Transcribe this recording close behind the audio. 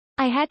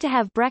I had to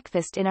have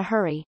breakfast in a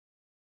hurry.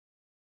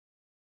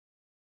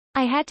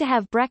 I had to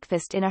have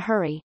breakfast in a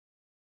hurry.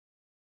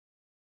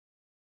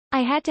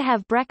 I had to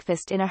have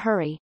breakfast in a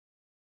hurry.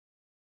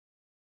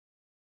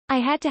 I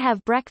had to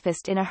have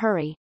breakfast in a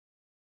hurry.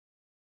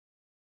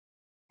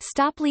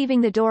 Stop leaving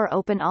the door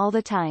open all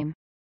the time.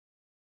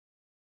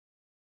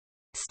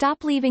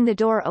 Stop leaving the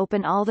door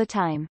open all the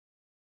time.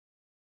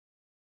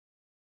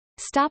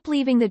 Stop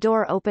leaving the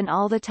door open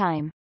all the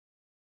time.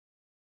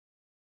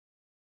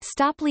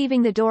 Stop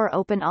leaving the door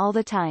open all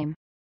the time.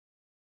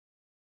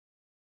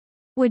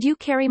 Would you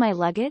carry my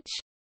luggage?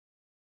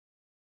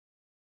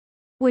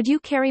 Would you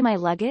carry my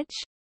luggage?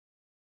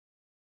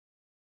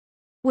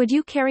 Would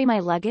you carry my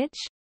luggage?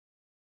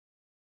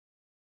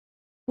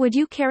 Would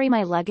you carry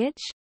my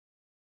luggage?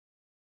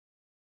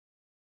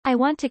 I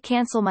want to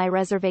cancel my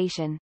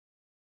reservation.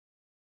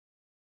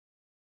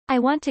 I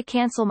want to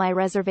cancel my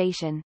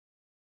reservation.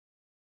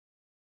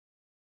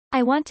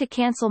 I want to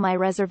cancel my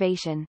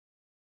reservation.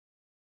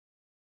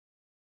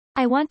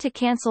 I want to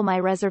cancel my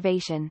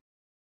reservation.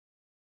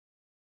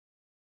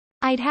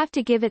 I'd have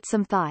to give it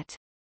some thought.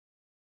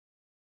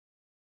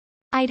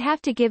 I'd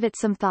have to give it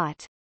some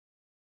thought.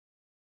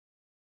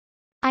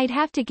 I'd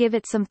have to give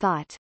it some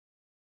thought.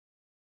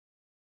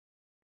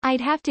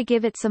 I'd have to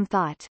give it some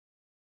thought.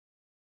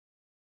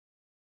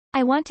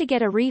 I want to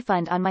get a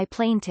refund on my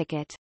plane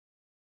ticket.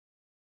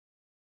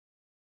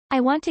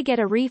 I want to get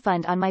a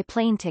refund on my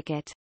plane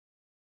ticket.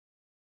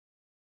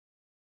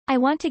 I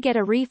want to get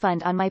a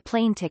refund on my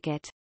plane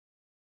ticket.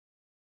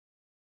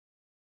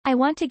 I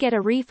want to get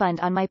a refund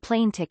on my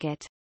plane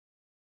ticket.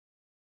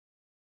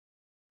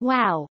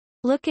 Wow,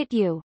 look at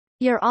you.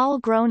 You're all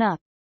grown up.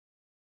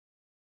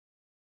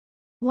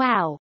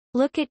 Wow,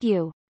 look at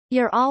you.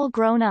 You're all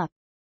grown up.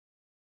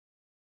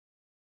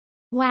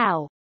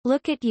 Wow,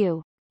 look at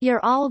you.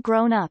 You're all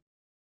grown up.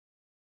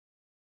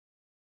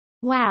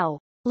 Wow,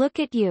 look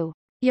at you.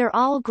 You're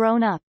all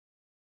grown up.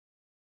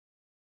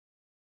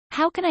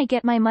 How can I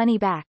get my money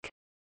back?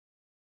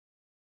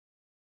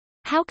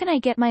 How can I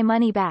get my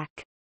money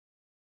back?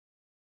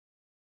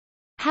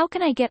 How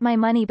can I get my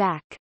money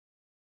back?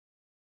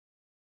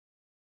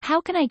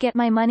 How can I get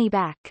my money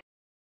back?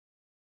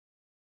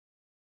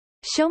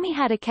 Show me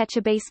how to catch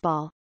a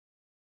baseball.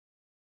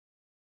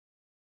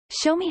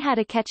 Show me how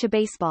to catch a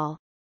baseball.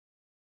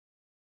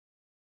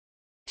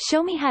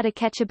 Show me how to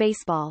catch a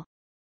baseball.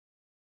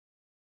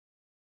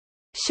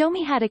 Show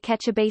me how to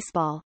catch a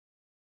baseball.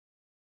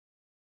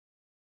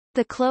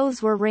 The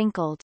clothes were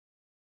wrinkled.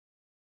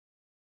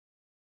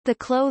 The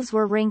clothes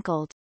were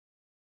wrinkled.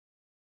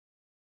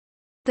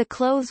 The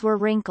clothes were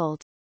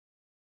wrinkled.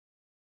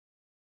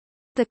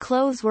 The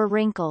clothes were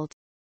wrinkled.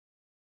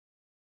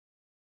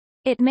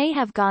 It may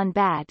have gone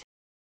bad.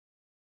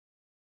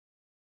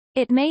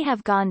 It may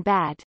have gone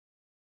bad.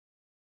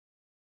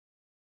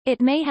 It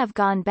may have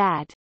gone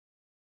bad.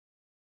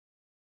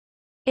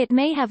 It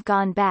may have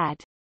gone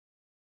bad.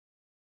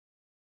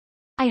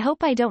 I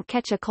hope I don't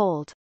catch a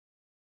cold.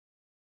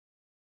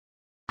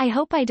 I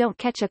hope I don't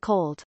catch a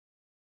cold.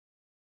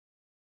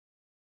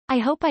 I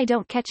hope I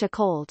don't catch a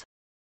cold.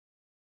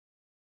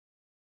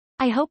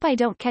 I hope I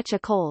don't catch a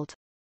cold.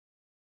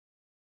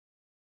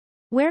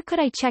 Where could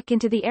I check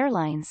into the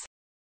airlines?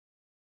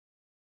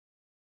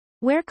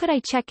 Where could I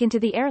check into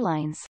the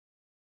airlines?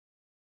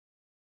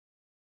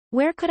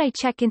 Where could I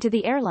check into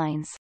the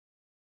airlines?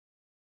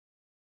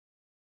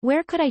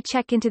 Where could I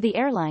check into the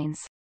airlines?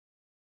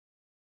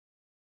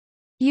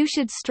 You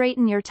should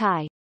straighten your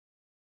tie.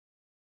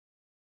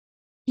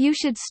 You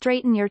should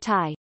straighten your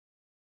tie.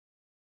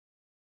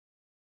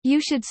 You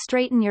should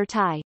straighten your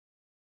tie.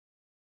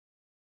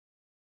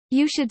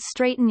 You should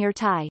straighten your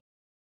tie.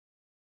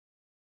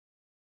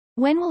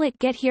 When will it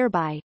get here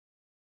by?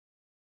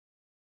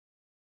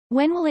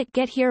 When will it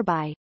get here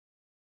by?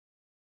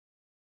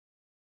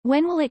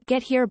 When will it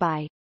get here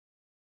by?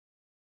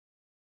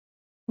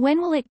 When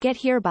will it get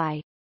here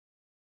by?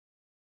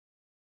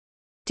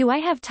 Do I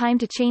have time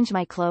to change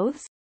my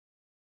clothes?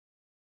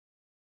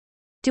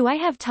 Do I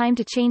have time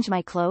to change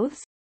my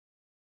clothes?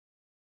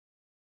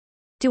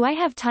 Do I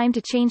have time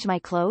to change my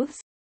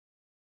clothes?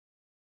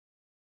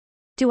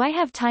 Do I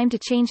have time to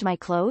change my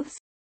clothes?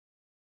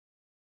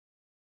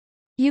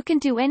 You can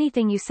do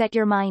anything you set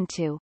your mind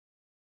to.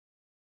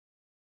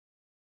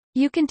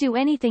 You can do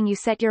anything you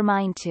set your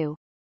mind to.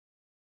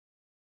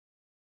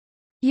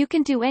 You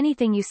can do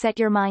anything you set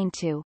your mind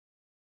to.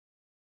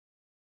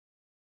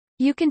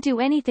 You can do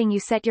anything you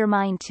set your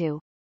mind to.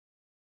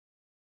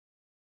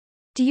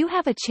 Do you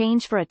have a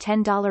change for a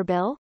 $10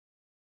 bill?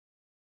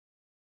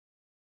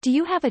 Do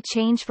you have a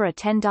change for a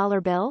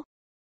 $10 bill?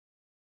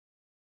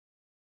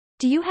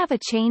 Do you have a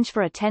change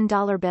for a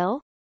 $10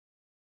 bill?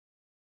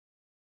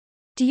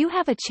 Do you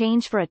have a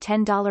change for a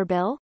 $10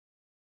 bill?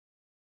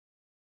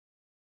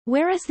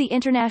 Where is the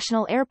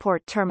International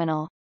Airport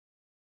Terminal?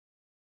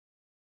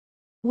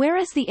 Where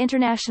is the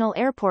International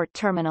Airport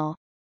Terminal?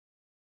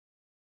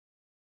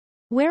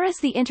 Where is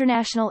the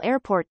International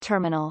Airport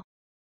Terminal?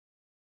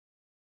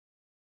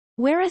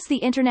 Where is the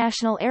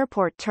International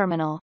Airport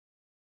Terminal?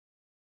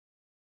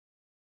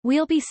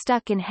 We'll be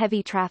stuck in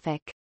heavy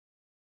traffic.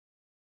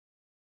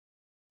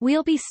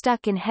 We'll be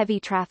stuck in heavy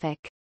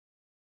traffic.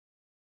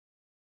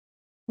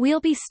 We'll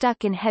be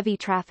stuck in heavy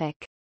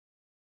traffic.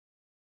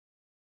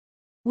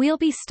 We'll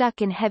be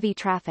stuck in heavy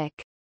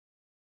traffic.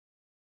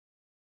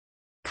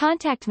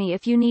 Contact me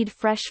if you need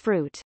fresh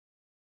fruit.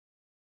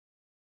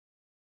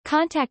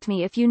 Contact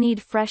me if you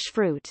need fresh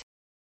fruit.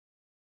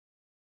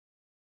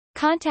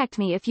 Contact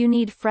me if you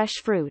need fresh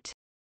fruit.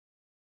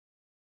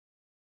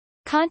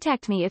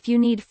 Contact me if you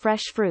need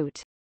fresh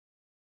fruit.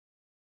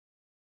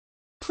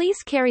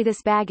 Please carry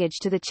this baggage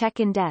to the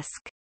check-in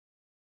desk.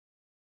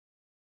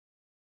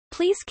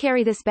 Please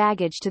carry this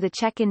baggage to the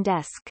check-in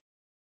desk.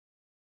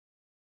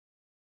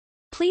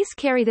 Please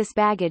carry this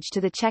baggage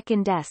to the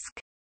check-in desk.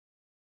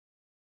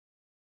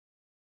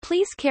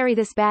 Please carry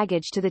this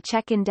baggage to the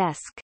check-in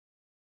desk.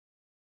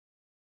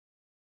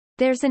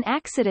 There's an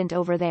accident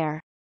over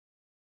there.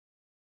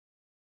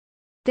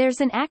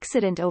 There's an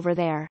accident over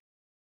there.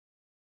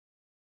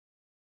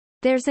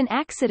 There's an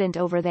accident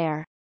over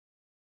there.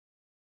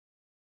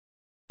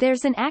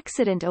 There's an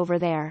accident over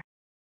there.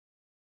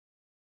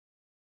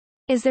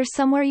 Is there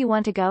somewhere you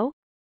want to go?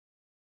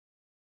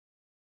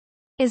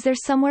 Is there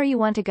somewhere you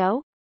want to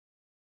go?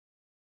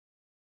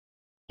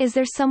 Is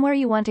there somewhere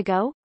you want to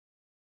go?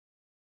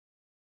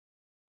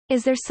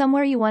 Is there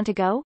somewhere you want to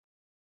go?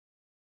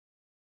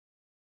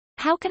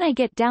 How can I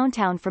get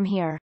downtown from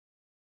here?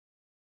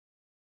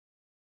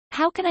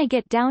 How can I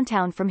get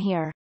downtown from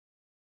here?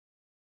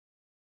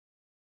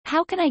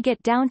 How can I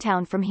get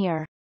downtown from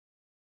here?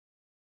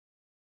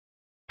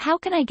 How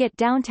can I get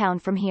downtown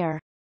from here?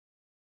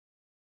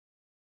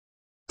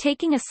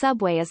 Taking a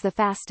subway is the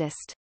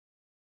fastest.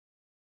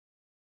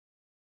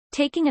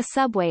 Taking a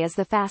subway is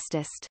the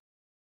fastest.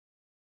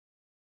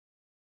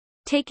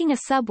 Taking a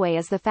subway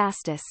is the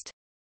fastest.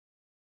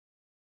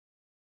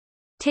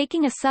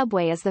 Taking a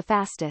subway is the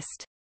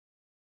fastest.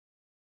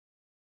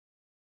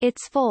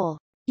 It's full.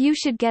 You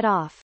should get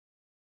off.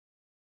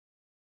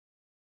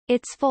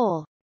 It's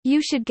full.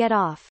 You should get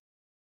off.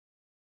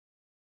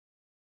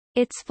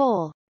 It's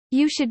full.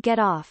 You should get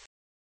off.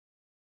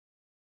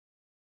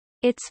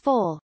 It's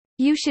full.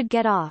 You should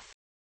get off.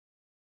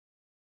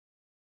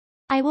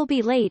 I will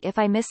be late if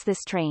I miss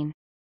this train.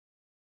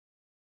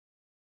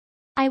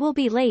 I will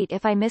be late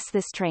if I miss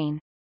this train.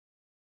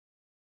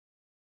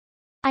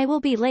 I will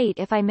be late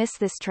if I miss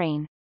this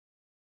train.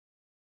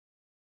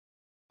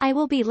 I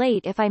will be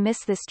late if I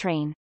miss this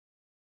train.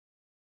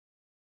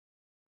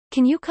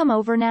 Can you come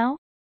over now?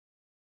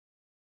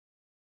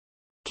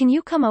 Can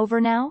you come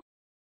over now?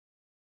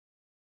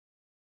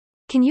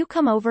 Can you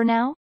come over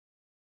now?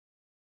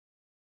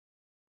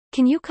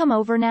 Can you come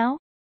over now?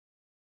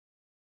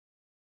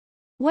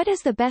 What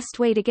is the best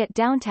way to get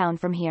downtown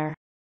from here?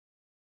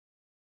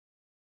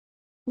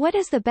 What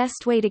is the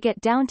best way to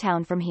get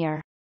downtown from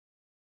here?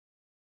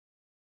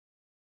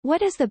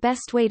 What is the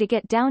best way to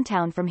get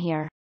downtown from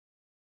here?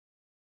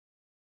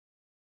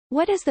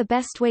 What is the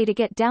best way to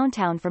get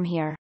downtown from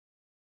here?